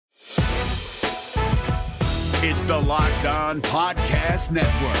It's the Locked On Podcast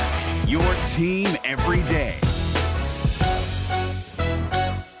Network, your team every day.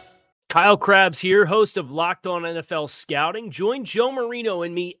 Kyle Krabs here, host of Locked On NFL Scouting. Join Joe Marino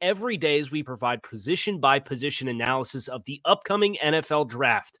and me every day as we provide position-by-position analysis of the upcoming NFL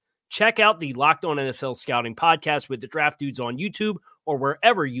Draft. Check out the Locked On NFL Scouting podcast with the Draft Dudes on YouTube or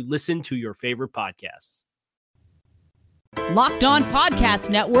wherever you listen to your favorite podcasts. Locked On Podcast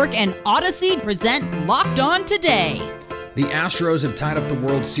Network and Odyssey present Locked On Today. The Astros have tied up the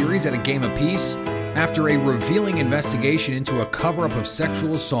World Series at a game apiece after a revealing investigation into a cover-up of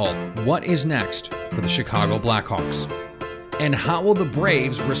sexual assault. What is next for the Chicago Blackhawks? And how will the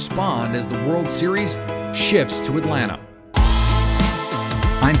Braves respond as the World Series shifts to Atlanta?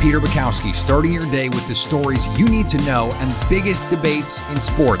 I'm Peter Bukowski, starting your day with the stories you need to know and biggest debates in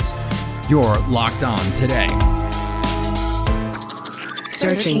sports. You're Locked On Today.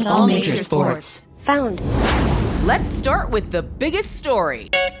 Searching all major sports. Found. Let's start with the biggest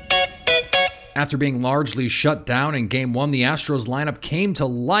story. After being largely shut down in Game 1, the Astros lineup came to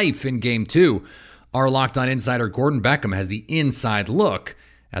life in Game 2. Our Locked On insider Gordon Beckham has the inside look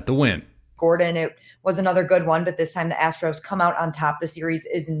at the win. Gordon, it was another good one, but this time the Astros come out on top. The series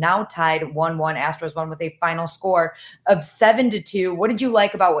is now tied 1-1. Astros won with a final score of 7-2. What did you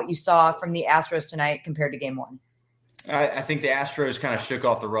like about what you saw from the Astros tonight compared to Game 1? I think the Astros kind of shook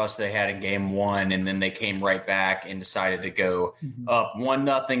off the rust they had in Game 1, and then they came right back and decided to go up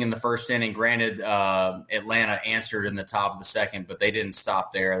 1-0 in the first inning. Granted, Atlanta answered in the top of the second, but they didn't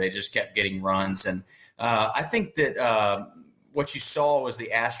stop there. They just kept getting runs. And I think that what you saw was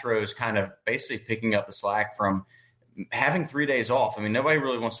the Astros kind of basically picking up the slack from having 3 days off. I mean, nobody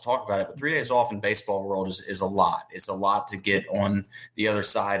really wants to talk about it, but 3 days off in baseball world is a lot. It's a lot to get on the other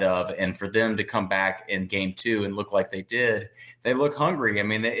side of. And for them to come back in Game 2 and look like they did, they look hungry. I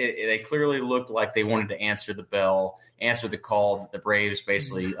mean, they clearly looked like they wanted to answer the bell, answer the call that the Braves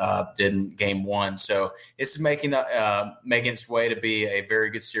basically did in Game 1. So it's making its way to be a very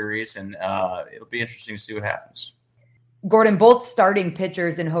good series, and it'll be interesting to see what happens. Gordon, both starting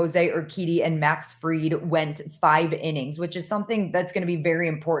pitchers in Jose Urquidy and Max Fried went 5 innings, which is something that's going to be very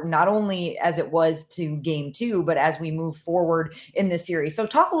important, not only as it was to Game 2, but as we move forward in this series. So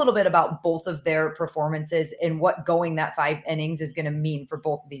talk a little bit about both of their performances and what going that 5 innings is going to mean for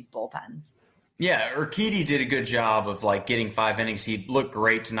both of these bullpens. Yeah, Urquidy did a good job of getting 5 innings. He looked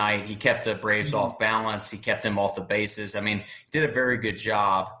great tonight. He kept the Braves off balance. He kept them off the bases. I mean, did a very good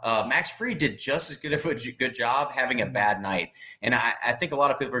job. Max Fried did just as good of a good job having a bad night. And I think a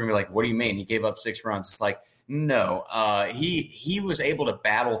lot of people are going to be like, what do you mean? He gave up 6 runs. It's like, no, he was able to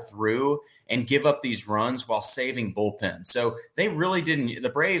battle through and give up these runs while saving bullpen. So they really didn't – the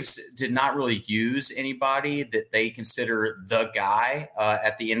Braves did not really use anybody that they consider the guy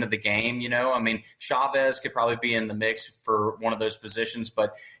at the end of the game, you know. I mean, Chavez could probably be in the mix for one of those positions,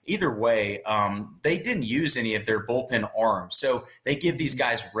 but either way, they didn't use any of their bullpen arms. So they give these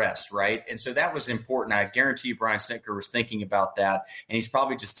guys rest, right? And so that was important. I guarantee you Brian Snitker was thinking about that, and he's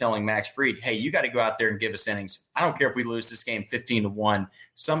probably just telling Max Fried, hey, you got to go out there and give us innings. I don't care if we lose this game 15-1.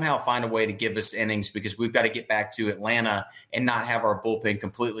 Somehow find a way to give us innings because we've got to get back to Atlanta and not have our bullpen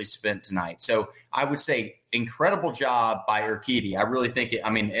completely spent tonight. So I would say incredible job by Urquidy. I really think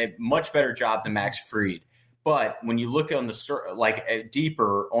a much better job than Max Fried. But when you look on the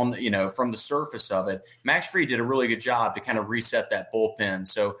deeper on from the surface of it, Max Fried did a really good job to kind of reset that bullpen.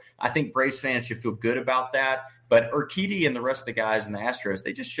 So I think Braves fans should feel good about that. But Urquidy and the rest of the guys in the Astros,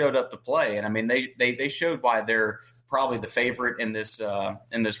 they just showed up to play, and I mean they showed why they're probably the favorite in this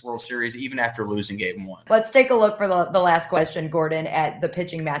World Series, even after losing Game 1. Let's take a look for the last question, Gordon, at the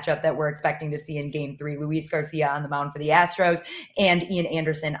pitching matchup that we're expecting to see in Game 3. Luis Garcia on the mound for the Astros and Ian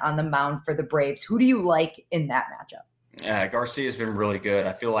Anderson on the mound for the Braves. Who do you like in that matchup? Garcia's been really good.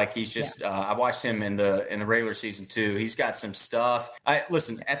 I feel like he's just I watched him in the regular season too. He's got some stuff.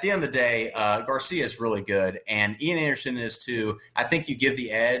 Listen, at the end of the day, Garcia is really good, and Ian Anderson is too. I think you give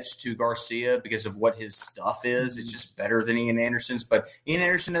the edge to Garcia because of what his stuff is. It's just better than Ian Anderson's, but Ian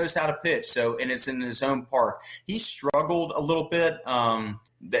Anderson knows how to pitch. So, and it's in his home park. He struggled a little bit.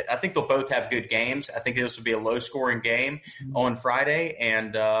 I think they'll both have good games. I think this will be a low-scoring game on Friday,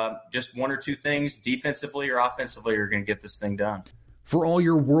 and just one or two things, defensively or offensively, are going to get this thing done. For all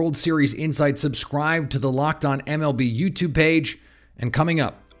your World Series insights, subscribe to the Locked On MLB YouTube page. And coming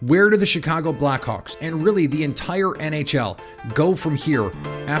up, where do the Chicago Blackhawks and really the entire NHL go from here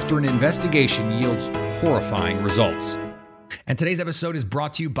after an investigation yields horrifying results? And today's episode is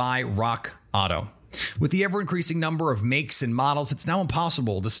brought to you by Rock Auto. With the ever-increasing number of makes and models, it's now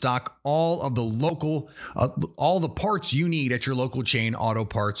impossible to stock all the parts you need at your local chain auto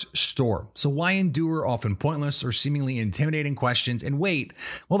parts store. So why endure often pointless or seemingly intimidating questions and wait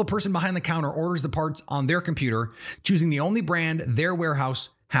while the person behind the counter orders the parts on their computer, choosing the only brand their warehouse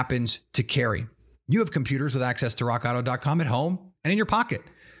happens to carry? You have computers with access to rockauto.com at home and in your pocket.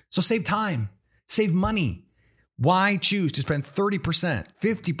 So save time, save money. Why choose to spend 30%,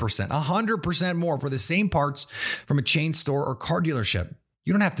 50%, 100% more for the same parts from a chain store or car dealership?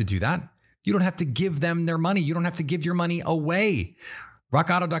 You don't have to do that. You don't have to give them their money. You don't have to give your money away.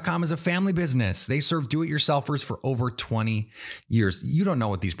 RockAuto.com is a family business. They serve do-it-yourselfers for over 20 years. You don't know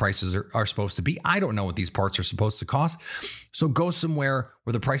what these prices are supposed to be. I don't know what these parts are supposed to cost. So go somewhere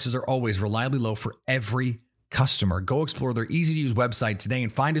where the prices are always reliably low for every customer. Go explore their easy-to-use website today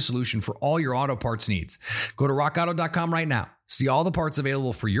and find a solution for all your auto parts needs. Go to rockauto.com right now. See all the parts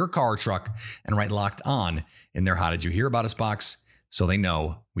available for your car or truck and write Locked On in their How Did You Hear About Us box so they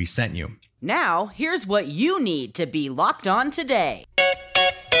know we sent you. Now, here's what you need to be locked on today.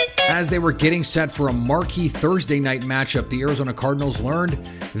 As they were getting set for a marquee Thursday night matchup, the Arizona Cardinals learned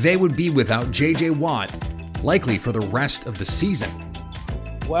they would be without J.J. Watt, likely for the rest of the season.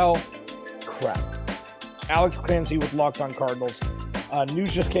 Well, crap. Alex Clancy with Locked On Cardinals.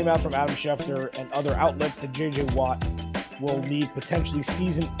 News just came out from Adam Schefter and other outlets that J.J. Watt will need potentially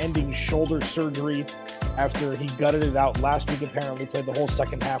season-ending shoulder surgery after he gutted it out last week. Apparently played the whole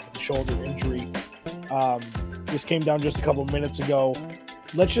second half with the shoulder injury. This came down just a couple minutes ago.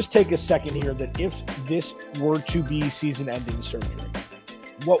 Let's just take a second here that if this were to be season-ending surgery,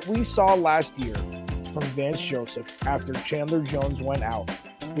 what we saw last year from Vance Joseph after Chandler Jones went out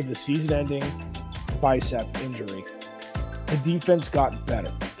with a season-ending bicep injury, the defense got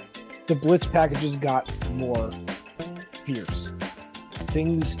better. The blitz packages got more fierce.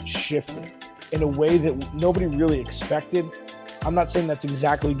 Things shifted in a way that nobody really expected. I'm not saying that's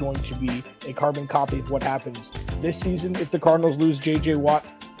exactly going to be a carbon copy of what happens this season. If the Cardinals lose J.J. Watt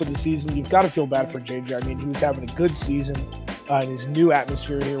for the season, you've got to feel bad for J.J. I mean, he was having a good season in his new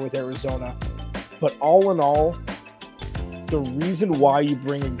atmosphere here with Arizona. But all in all, the reason why you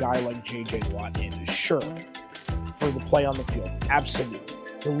bring a guy like J.J. Watt in is sure for the play on the field. Absolutely.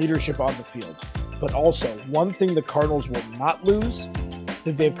 The leadership on the field. But also, one thing the Cardinals will not lose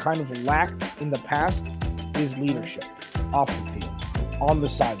that they've kind of lacked in the past is leadership off the field, on the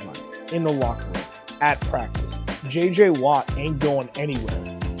sideline, in the locker room, at practice. J.J. Watt ain't going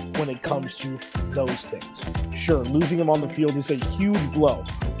anywhere when it comes to those things. Sure, losing him on the field is a huge blow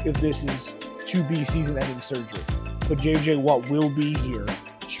if this is to be season-ending surgery. But J.J. Watt will be here,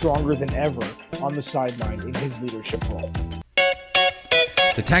 stronger than ever, on the sideline in his leadership role.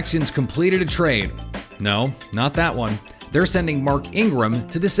 The Texans completed a trade. No, not that one. They're sending Mark Ingram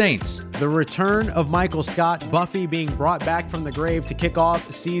to the Saints. The return of Michael Scott, Buffy being brought back from the grave to kick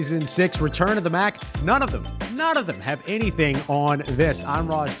off Season 6, Return of the Mac. None of them have anything on this. I'm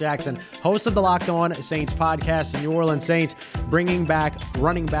Ross Jackson, host of the Locked On Saints podcast. The New Orleans Saints bringing back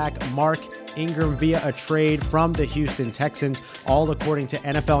running back Mark Ingram via a trade from the Houston Texans, all according to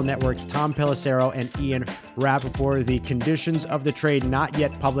NFL Network's Tom Pelissero and Ian Rappaport. The conditions of the trade not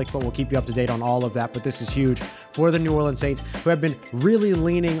yet public, but we'll keep you up to date on all of that. But this is huge for the New Orleans Saints, who have been really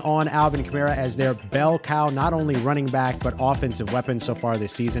leaning on Alvin Kamara as their bell cow, not only running back, but offensive weapon so far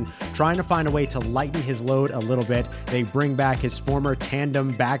this season, trying to find a way to lighten his load a little bit. They bring back his former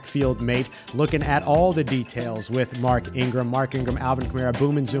tandem backfield mate, looking at all the details with Mark Ingram, Alvin Kamara,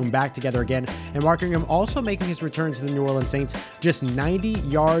 boom and zoom back together again. And Mark Ingram also making his return to the New Orleans Saints, just 90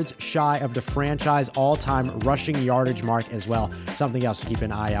 yards shy of the franchise all-time rushing yardage mark as well. Something else to keep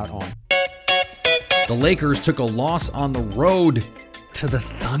an eye out on. The Lakers took a loss on the road to the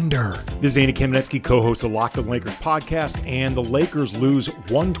Thunder. This is Andy Kamenetsky, co-host of the Locked On Lakers podcast, and the Lakers lose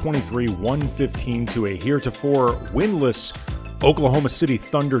 123-115 to a heretofore winless Oklahoma City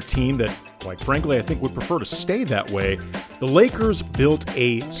Thunder team that, quite frankly, I think would prefer to stay that way. The Lakers built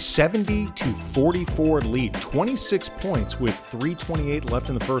a 70-44 lead, 26 points with 3:28 left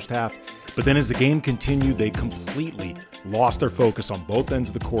in the first half. But then as the game continued, they completely lost their focus on both ends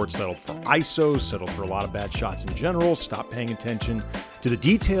of the court, settled for ISO, settled for a lot of bad shots in general, stopped paying attention to the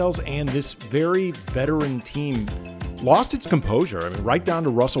details, and this very veteran team lost its composure. I mean, right down to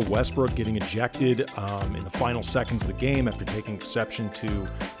Russell Westbrook getting ejected in the final seconds of the game after taking exception to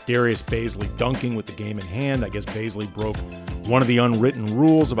Darius Bazley dunking with the game in hand. I guess Bazley broke one of the unwritten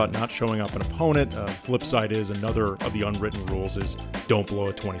rules about not showing up an opponent. Flip side is another of the unwritten rules is don't blow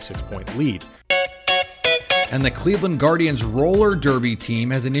a 26-point lead. And the Cleveland Guardians roller derby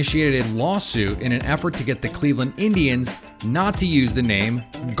team has initiated a lawsuit in an effort to get the Cleveland Indians not to use the name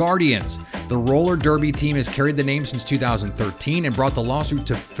Guardians. The roller derby team has carried the name since 2013 and brought the lawsuit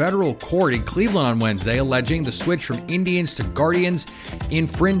to federal court in Cleveland on Wednesday, alleging the switch from Indians to Guardians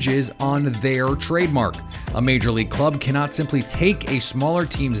infringes on their trademark. A major league club cannot simply take a smaller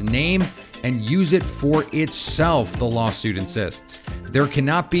team's name and use it for itself, the lawsuit insists. There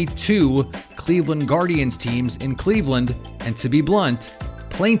cannot be two Cleveland Guardians teams in Cleveland, and to be blunt,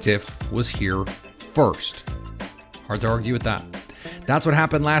 plaintiff was here first. Hard to argue with that. That's what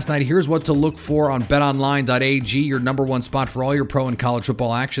happened last night. Here's what to look for on betonline.ag, your number one spot for all your pro and college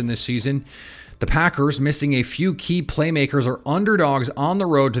football action this season. The Packers, missing a few key playmakers, are underdogs on the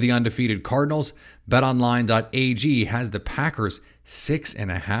road to the undefeated Cardinals. BetOnline.ag has the Packers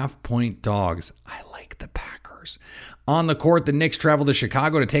 6.5-point dogs. I like the Packers. On the court, the Knicks travel to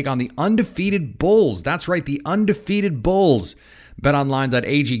Chicago to take on the undefeated Bulls. That's right, the undefeated Bulls.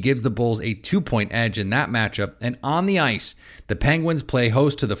 BetOnline.ag gives the Bulls a 2-point edge in that matchup. And on the ice, the Penguins play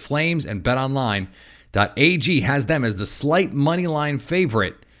host to the Flames, and BetOnline.ag has them as the slight money line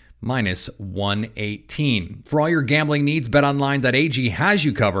favorite, minus 118. For all your gambling needs, BetOnline.ag has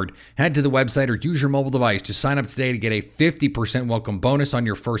you covered. Head to the website or use your mobile device to sign up today to get a 50% welcome bonus on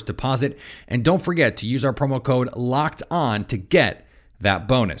your first deposit. And don't forget to use our promo code LOCKEDON to get that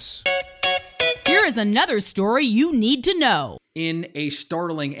bonus. Here is another story you need to know. In a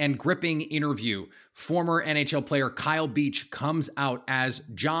startling and gripping interview, former NHL player Kyle Beach comes out as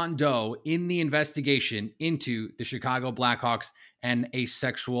John Doe in the investigation into the Chicago Blackhawks and a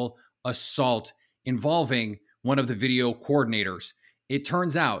sexual assault involving one of the video coordinators. It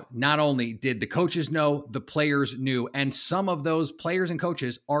turns out not only did the coaches know, the players knew, and some of those players and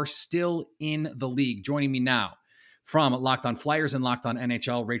coaches are still in the league. Joining me now from Locked On Flyers and Locked On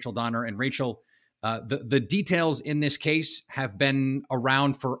NHL, Rachel Donner. And Rachel, the details in this case have been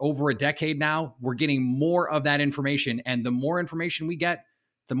around for over a decade now. We're getting more of that information, and the more information we get,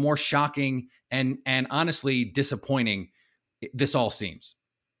 the more shocking and honestly disappointing this all seems.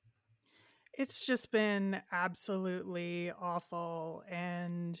 It's just been absolutely awful,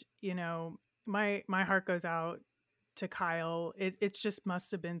 and my heart goes out to Kyle. It just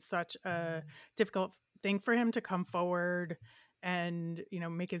must have been such a difficult thing for him to come forward and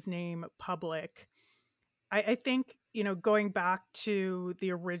make his name public. I think, going back to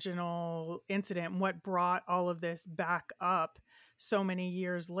the original incident, what brought all of this back up so many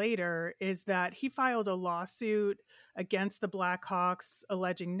years later is that he filed a lawsuit against the Blackhawks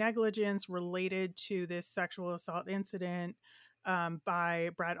alleging negligence related to this sexual assault incident by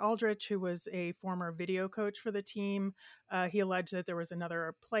Brad Aldrich, who was a former video coach for the team. He alleged that there was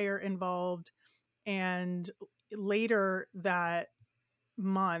another player involved. And later that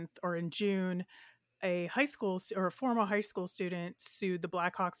month, or in June, a former high school student sued the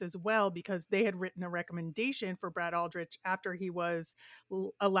Blackhawks as well because they had written a recommendation for Brad Aldrich after he was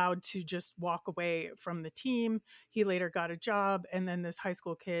allowed to just walk away from the team. He later got a job, and then this high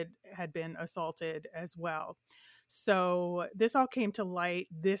school kid had been assaulted as well. So this all came to light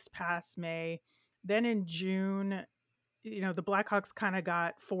this past May. Then in June, the Blackhawks kind of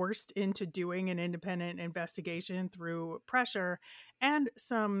got forced into doing an independent investigation through pressure and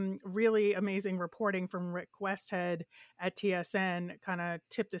some really amazing reporting from Rick Westhead at TSN kind of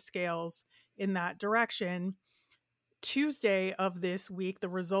tipped the scales in that direction. Tuesday of this week, the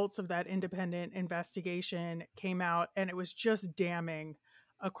results of that independent investigation came out, and it was just damning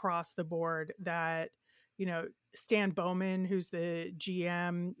across the board that, Stan Bowman, who's the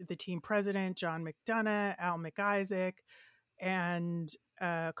GM, the team president, John McDonough, Al McIsaac, and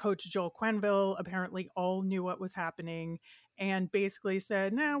Coach Joel Quenneville apparently all knew what was happening and basically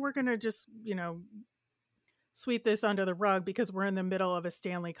said, no, we're going to just, sweep this under the rug because we're in the middle of a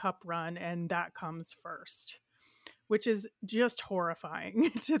Stanley Cup run and that comes first, which is just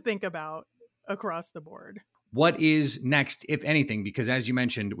horrifying to think about across the board. What is next, if anything? Because as you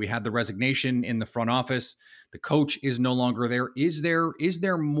mentioned, we had the resignation in the front office. The coach is no longer there. Is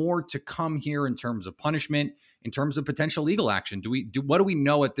there more to come here in terms of punishment, in terms of potential legal action? What do we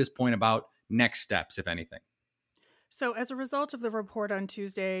know at this point about next steps, if anything? So as a result of the report on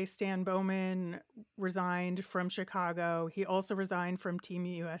Tuesday, Stan Bowman resigned from Chicago. He also resigned from Team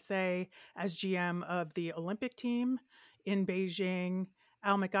USA as GM of the Olympic team in Beijing.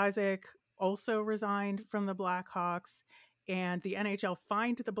 Al McIsaac also resigned from the Blackhawks. And the NHL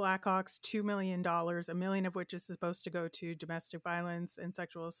fined the Blackhawks $2 million, $1 million of which is supposed to go to domestic violence and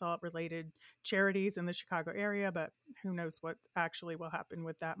sexual assault related charities in the Chicago area, but who knows what actually will happen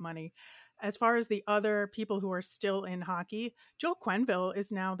with that money. As far as the other people who are still in hockey, Joel Quenneville is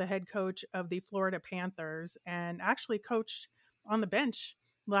now the head coach of the Florida Panthers and actually coached on the bench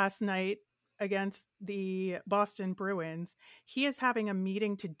last night against the Boston Bruins. He is having a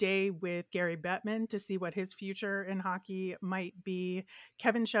meeting today with Gary Bettman to see what his future in hockey might be.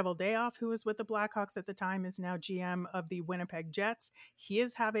 Kevin Cheveldayoff, who was with the Blackhawks at the time, is now GM of the Winnipeg Jets. He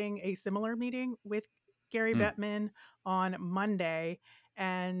is having a similar meeting with Gary Bettman on Monday.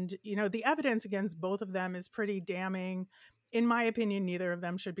 And, you know, the evidence against both of them is pretty damning. In my opinion, neither of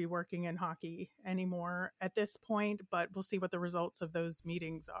them should be working in hockey anymore at this point, but we'll see what the results of those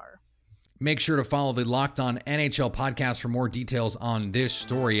meetings are. Make sure to follow the Locked On NHL podcast for more details on this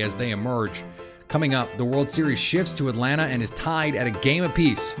story as they emerge. Coming up, the World Series shifts to Atlanta and is tied at a game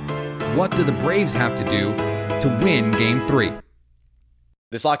apiece. What do the Braves have to do to win Game 3?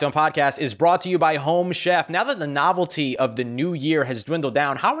 This Locked On podcast is brought to you by Home Chef. Now that the novelty of the new year has dwindled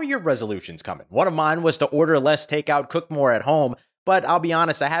down, how are your resolutions coming? One of mine was to order less takeout, cook more at home, but I'll be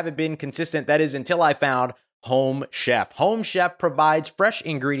honest, I haven't been consistent. That is until I found Home Chef. Home Chef provides fresh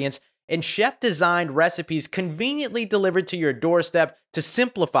ingredients and chef-designed recipes conveniently delivered to your doorstep to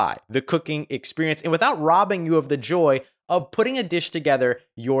simplify the cooking experience and without robbing you of the joy of putting a dish together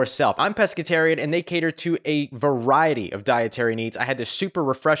yourself. I'm pescatarian and they cater to a variety of dietary needs. I had this super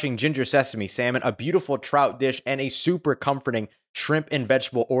refreshing ginger sesame salmon, a beautiful trout dish, and a super comforting shrimp and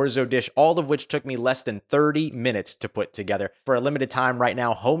vegetable orzo dish, all of which took me less than 30 minutes to put together. For a limited time right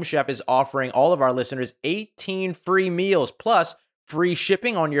now, Home Chef is offering all of our listeners 18 free meals plus free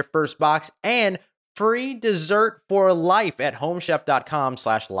shipping on your first box and free dessert for life at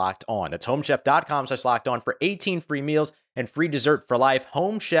homechef.com/lockedon. That's homechef.com/lockedon for 18 free meals and free dessert for life.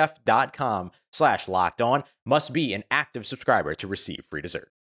 Homechef.com/lockedon. Must be an active subscriber to receive free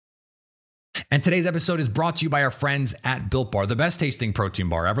dessert. And today's episode is brought to you by our friends at Built Bar, the best tasting protein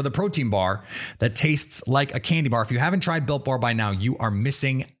bar ever, the protein bar that tastes like a candy bar. If you haven't tried Built Bar by now, you are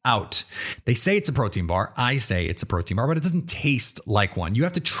missing out. They say it's a protein bar. I say it's a protein bar, but it doesn't taste like one. You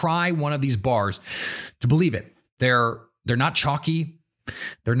have to try one of these bars to believe it. They're not chalky.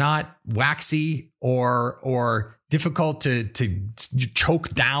 They're not waxy or difficult to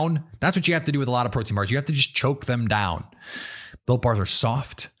choke down. That's what you have to do with a lot of protein bars. You have to just choke them down. Built Bars are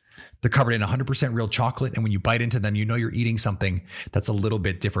soft. They're covered in 100% real chocolate. And when you bite into them, you know you're eating something that's a little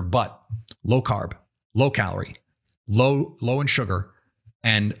bit different, but low carb, low calorie, low in sugar,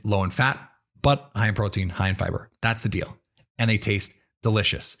 and low in fat, but high in protein, high in fiber. That's the deal. And they taste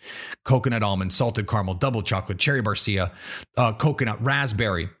delicious. Coconut almond, salted caramel, double chocolate, cherry barcia, coconut,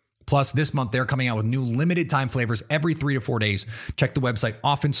 raspberry. Plus, this month, they're coming out with new limited time flavors every 3 to 4 days. Check the website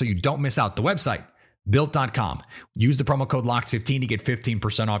often so you don't miss out. The website, Built.com. Use the promo code LOCKED15 to get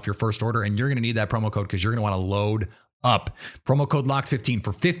 15% off your first order. And you're going to need that promo code because you're going to want to load up. Promo code LOCKED15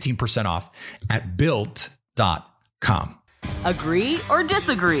 for 15% off at Built.com. Agree or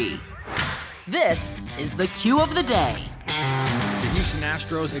disagree? This is the cue of the day. The Houston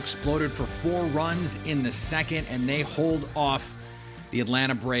Astros exploded for 4 runs in the second, and they hold off the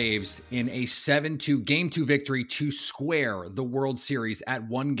Atlanta Braves in a 7-2 Game 2 victory to square the World Series at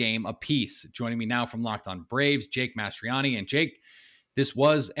 1 game apiece. Joining me now from Locked On Braves, Jake Mastriani. And Jake, this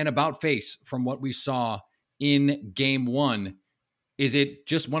was an about-face from what we saw in Game 1. Is it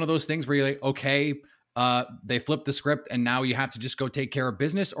just one of those things where you're like, okay, they flipped the script and now you have to just go take care of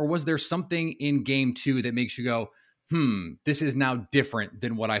business? Or was there something in Game 2 that makes you go, this is now different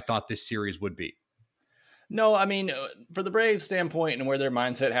than what I thought this series would be? No, I mean, for the Braves standpoint and where their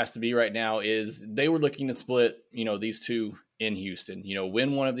mindset has to be right now is they were looking to split, these two in Houston,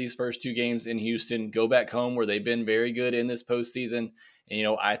 win one of these first 2 games in Houston, go back home where they've been very good in this postseason.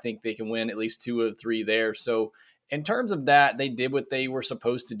 And, I think they can win at least 2 of 3 there. So in terms of that, they did what they were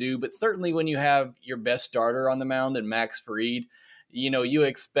supposed to do. But certainly when you have your best starter on the mound and Max Fried, you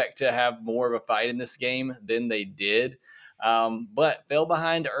expect to have more of a fight in this game than they did. But fell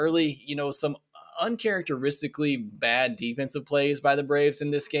behind early, some uncharacteristically bad defensive plays by the Braves in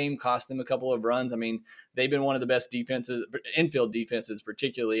this game cost them a couple of runs. I mean, they've been one of the best defenses, infield defenses,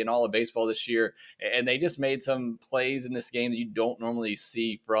 particularly in all of baseball this year. And they just made some plays in this game that you don't normally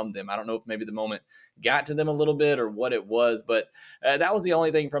see from them. I don't know if maybe the moment got to them a little bit or what it was, but that was the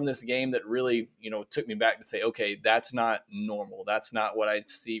only thing from this game that really, took me back to say, okay, that's not normal. That's not what I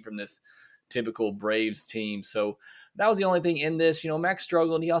see from this typical Braves team. So that was the only thing in this. Max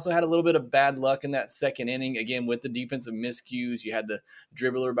struggled. He also had a little bit of bad luck in that second inning, again, with the defensive miscues. You had the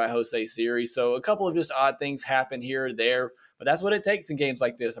dribbler by Jose Siri. So a couple of just odd things happened here or there, but that's what it takes in games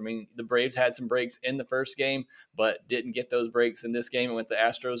like this. I mean, the Braves had some breaks in the first game, but didn't get those breaks in this game and went the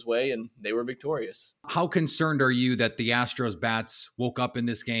Astros' way, and they were victorious. How concerned are you that the Astros bats woke up in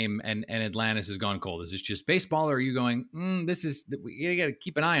this game and Atlantis has gone cold? Is this just baseball, or are you going, we got to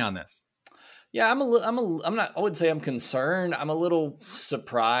keep an eye on this? Yeah, I wouldn't say I'm concerned. I'm a little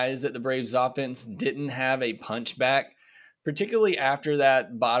surprised that the Braves offense didn't have a punchback, particularly after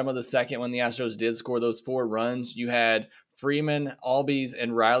that bottom of the second when the Astros did score those 4 runs. You had Freeman, Albies,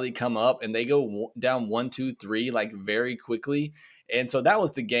 and Riley come up, and they go down 1-2-3 like very quickly. And so that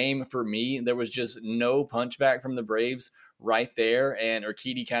was the game for me. There was just no punchback from the Braves right there, and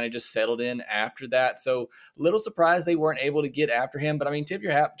Urquidy kind of just settled in after that. So a little surprised they weren't able to get after him. But I mean, tip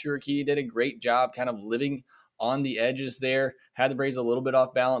your hat to Urquidy, did a great job kind of living on the edges there, had the Braves a little bit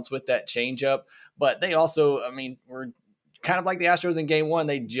off balance with that changeup. But they also, were kind of like the Astros in game 1.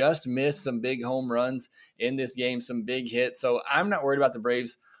 They just missed some big home runs in this game, some big hits. So I'm not worried about the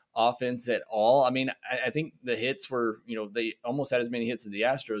Braves offense at all. I mean, I think the hits were, they almost had as many hits as the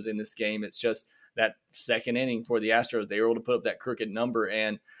Astros in this game. It's just that second inning for the Astros, they were able to put up that crooked number.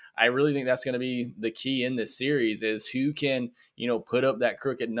 And I really think that's going to be the key in this series is who can, put up that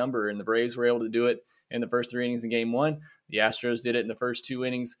crooked number. And the Braves were able to do it in the first 3 innings in game 1. The Astros did it in the first 2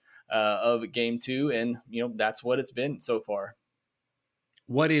 innings of game 2. And, that's what it's been so far.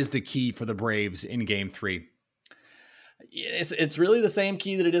 What is the key for the Braves in game 3? It's really the same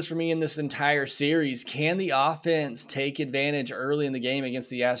key that it is for me in this entire series. Can the offense take advantage early in the game against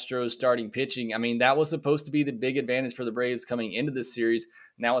the Astros starting pitching? I mean, that was supposed to be the big advantage for the Braves coming into this series.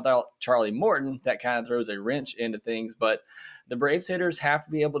 Now without Charlie Morton, that kind of throws a wrench into things. But the Braves hitters have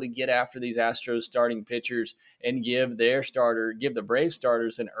to be able to get after these Astros starting pitchers and give the Braves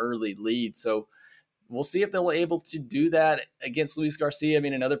starters an early lead. So we'll see if they'll be able to do that against Luis Garcia. I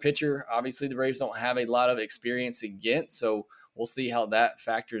mean, another pitcher, obviously the Braves don't have a lot of experience against, so we'll see how that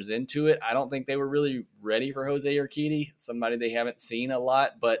factors into it. I don't think they were really ready for Jose Urquidy, somebody they haven't seen a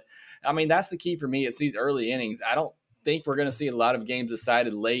lot. But, I mean, that's the key for me. It's these early innings. I don't think we're going to see a lot of games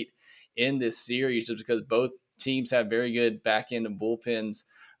decided late in this series just because both teams have very good back end and bullpens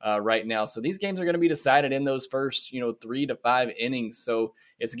right now. So these games are going to be decided in those first, 3 to 5 innings. So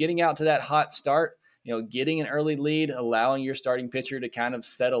it's getting out to that hot start, getting an early lead, allowing your starting pitcher to kind of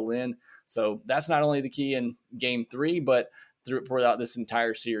settle in. So that's not only the key in game 3, but throughout this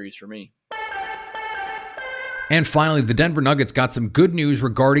entire series for me. And finally, the Denver Nuggets got some good news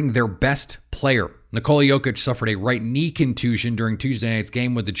regarding their best player. Nikola Jokic suffered a right knee contusion during Tuesday night's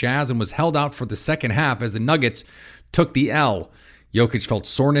game with the Jazz and was held out for the second half as the Nuggets took the L. Jokic felt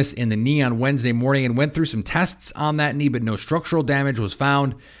soreness in the knee on Wednesday morning and went through some tests on that knee, but no structural damage was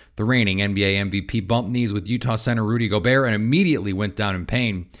found. The reigning NBA MVP bumped knees with Utah center Rudy Gobert and immediately went down in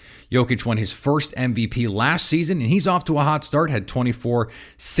pain. Jokic won his first MVP last season, and he's off to a hot start, had 24,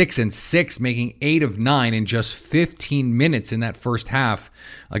 6-6, making 8 of 9 in just 15 minutes in that first half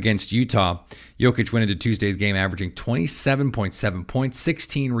against Utah. Jokic went into Tuesday's game averaging 27.7 points,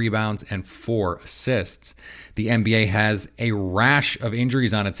 16 rebounds, and 4 assists. The NBA has a rash of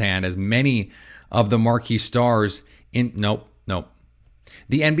injuries on its hand as many of the marquee stars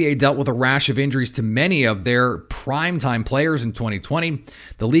The NBA dealt with a rash of injuries to many of their primetime players in 2020.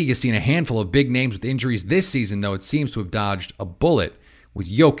 The league has seen a handful of big names with injuries this season, though it seems to have dodged a bullet with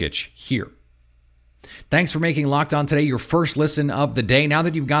Jokic here. Thanks for making Locked On Today your first listen of the day. Now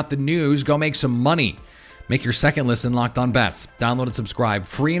that you've got the news, go make some money. Make your second listen Locked On Bets. Download and subscribe,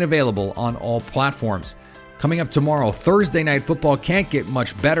 free and available on all platforms. Coming up tomorrow, Thursday Night Football can't get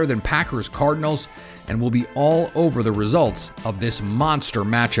much better than Packers-Cardinals, and we'll be all over the results of this monster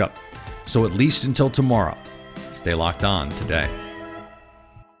matchup. So at least until tomorrow, stay locked on today.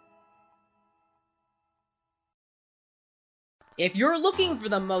 If you're looking for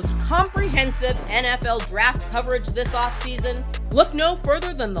the most comprehensive NFL draft coverage this offseason, look no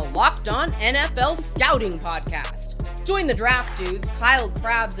further than the Locked On NFL Scouting Podcast. Join the draft dudes, Kyle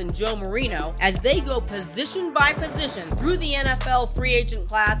Krabs and Joe Marino, as they go position by position through the NFL free agent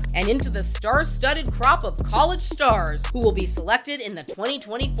class and into the star-studded crop of college stars who will be selected in the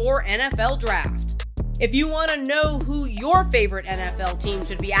 2024 NFL Draft. If you want to know who your favorite NFL team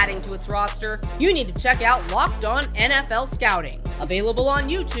should be adding to its roster, you need to check out Locked On NFL Scouting, available on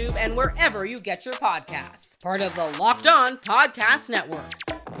YouTube and wherever you get your podcasts. Part of the Locked On Podcast Network,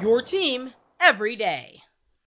 your team every day.